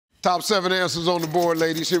Top 7 answers on the board,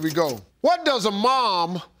 ladies. Here we go. What does a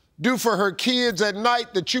mom do for her kids at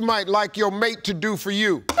night that you might like your mate to do for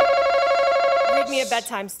you? Read me a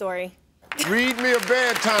bedtime story. Read me a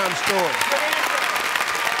bedtime story.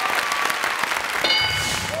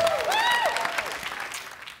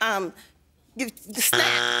 Snack.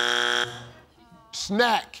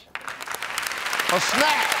 Snack. A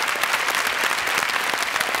snack.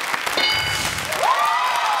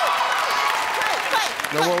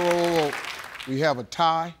 No, whoa. We have a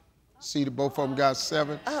tie. See, both of them got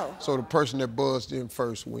 7. Oh. So the person that buzzed in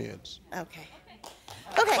first wins. Okay.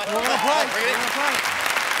 Okay.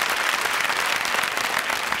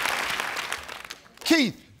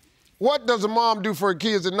 Keith, what does a mom do for her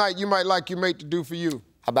kids at night you might like your mate to do for you?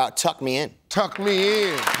 How about tuck me in? Tuck me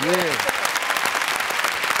in, yeah.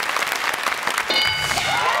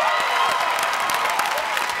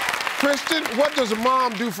 Kristen, what does a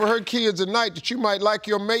mom do for her kids at night that you might like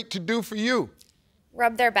your mate to do for you?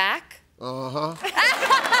 Rub their back. Uh-huh. I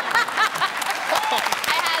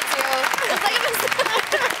had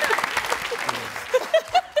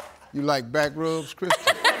to. You like back rubs,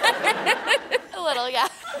 Kristen? A little, yeah.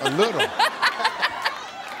 A little?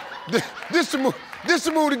 This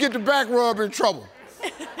the move to get the back rub in trouble.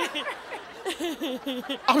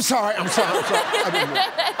 I'm sorry.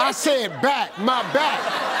 I said back, my back.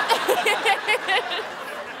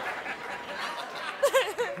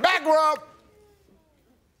 Back rub.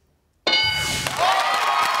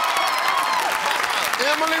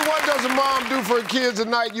 Emily, what does a mom do for her kids at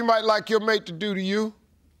night you might like your mate to do to you?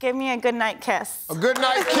 Give me a good night kiss. A good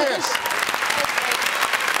night kiss.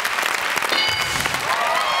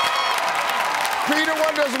 Peter,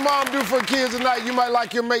 what does a mom do for her kids at night you might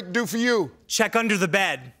like your mate to do for you? Check under the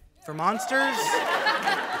bed. For monsters?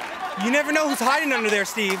 You never know who's hiding under there,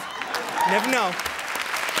 Steve. You never know.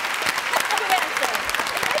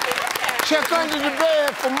 Check under the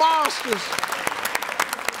bed for monsters.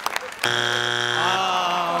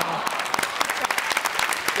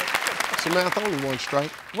 Samantha, only one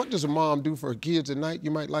strike. What does a mom do for her kids at night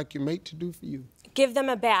you might like your mate to do for you? Give them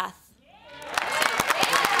a bath.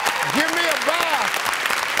 Give me a bath.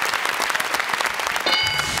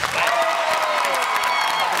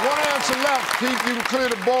 One answer left. Keith, you can clear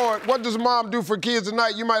the board. What does a mom do for kids at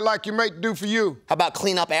night you might like your mate to do for you? How about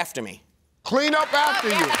clean up after me? Clean up after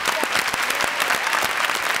you.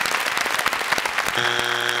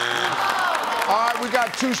 All right, we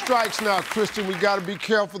got 2 strikes now, Kristen. We got to be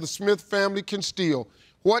careful. The Smith family can steal.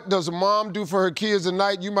 What does a mom do for her kids at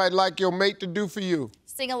night you might like your mate to do for you?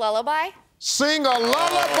 Sing a lullaby. Sing a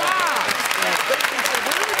lullaby.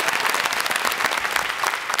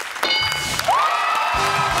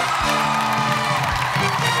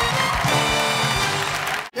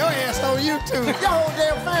 Your ass on YouTube. Your whole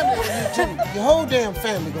damn family on YouTube. Your whole damn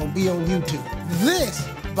family gonna be on YouTube. This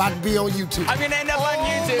about to be on YouTube. I'm gonna end up on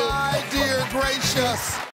YouTube. Oh my dear gracious.